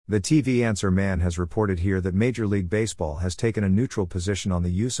The TV Answer Man has reported here that Major League Baseball has taken a neutral position on the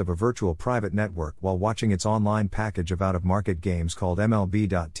use of a virtual private network while watching its online package of out-of-market games called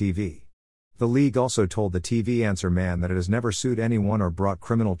MLB.tv. The league also told the TV Answer Man that it has never sued anyone or brought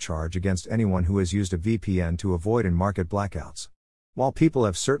criminal charge against anyone who has used a VPN to avoid in-market blackouts. While people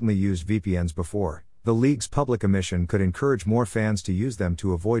have certainly used VPNs before, the league's public omission could encourage more fans to use them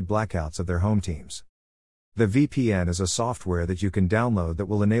to avoid blackouts of their home teams. The VPN is a software that you can download that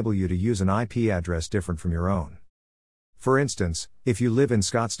will enable you to use an IP address different from your own. For instance, if you live in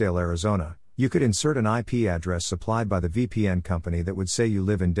Scottsdale, Arizona, you could insert an IP address supplied by the VPN company that would say you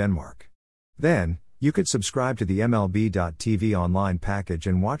live in Denmark. Then, you could subscribe to the MLB.tv online package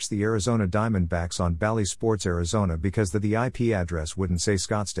and watch the Arizona Diamondbacks on Bally Sports Arizona because the IP address wouldn't say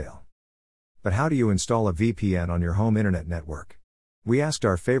Scottsdale. But how do you install a VPN on your home internet network? We asked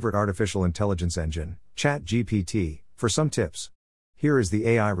our favorite artificial intelligence engine, ChatGPT, for some tips. Here is the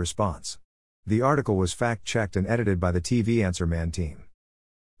AI response. The article was fact-checked and edited by the TV Answer Man team.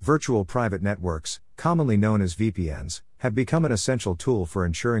 Virtual private networks, commonly known as VPNs, have become an essential tool for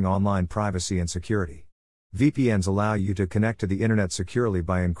ensuring online privacy and security. VPNs allow you to connect to the internet securely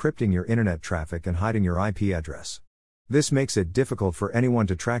by encrypting your internet traffic and hiding your IP address. This makes it difficult for anyone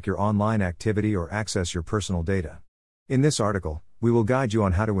to track your online activity or access your personal data. In this article, we will guide you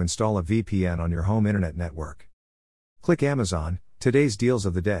on how to install a VPN on your home internet network. Click Amazon, today's deals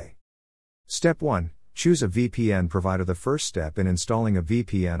of the day. Step 1. Choose a VPN provider. The first step in installing a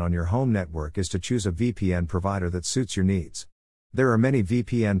VPN on your home network is to choose a VPN provider that suits your needs. There are many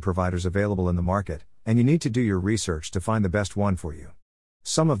VPN providers available in the market, and you need to do your research to find the best one for you.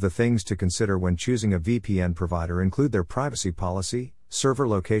 Some of the things to consider when choosing a VPN provider include their privacy policy, server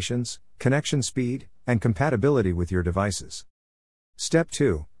locations, connection speed, and compatibility with your devices. Step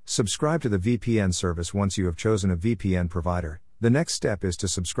 2. Subscribe to the VPN service. Once you have chosen a VPN provider, the next step is to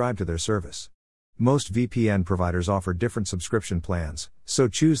subscribe to their service. Most VPN providers offer different subscription plans, so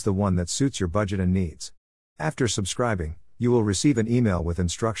choose the one that suits your budget and needs. After subscribing, you will receive an email with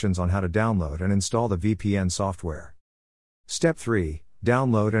instructions on how to download and install the VPN software. Step 3.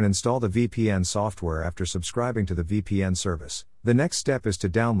 Download and install the VPN software. After subscribing to the VPN service, the next step is to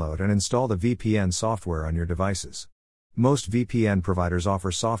download and install the VPN software on your devices. Most VPN providers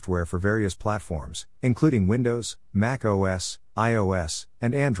offer software for various platforms, including Windows, Mac OS, iOS,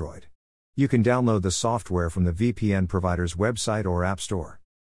 and Android. You can download the software from the VPN provider's website or App Store.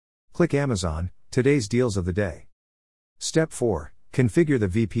 Click Amazon, today's deals of the day. Step 4. Configure the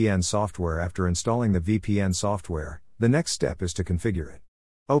VPN software. After installing the VPN software, the next step is to configure it.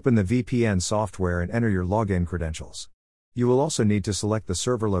 Open the VPN software and enter your login credentials. You will also need to select the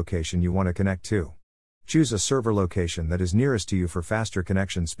server location you want to connect to. Choose a server location that is nearest to you for faster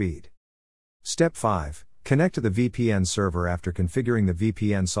connection speed. Step 5. Connect to the VPN server. After configuring the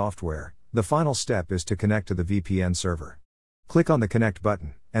VPN software, the final step is to connect to the VPN server. Click on the Connect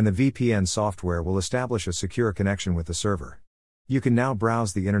button, and the VPN software will establish a secure connection with the server. You can now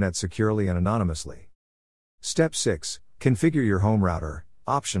browse the internet securely and anonymously. Step 6. Configure your home router.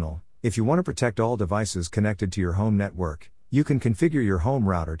 Optional, if you want to protect all devices connected to your home network, you can configure your home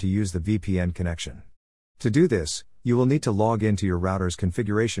router to use the VPN connection. To do this, you will need to log into your router's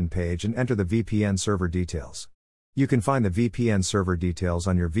configuration page and enter the VPN server details. You can find the VPN server details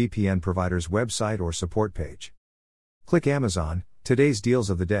on your VPN provider's website or support page. Click Amazon, today's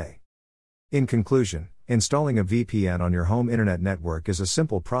deals of the day. In conclusion, installing a VPN on your home internet network is a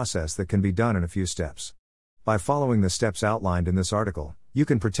simple process that can be done in a few steps. By following the steps outlined in this article, you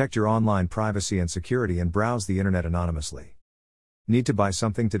can protect your online privacy and security and browse the internet anonymously. Need to buy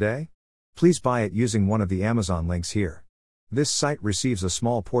something today? Please buy it using one of the Amazon links here. This site receives a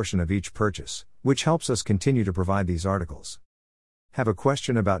small portion of each purchase, which helps us continue to provide these articles. Have a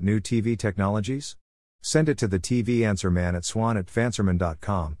question about new TV technologies? Send it to the TV Answer Man at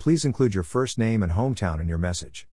swan@fanserman.com. Please include your first name and hometown in your message.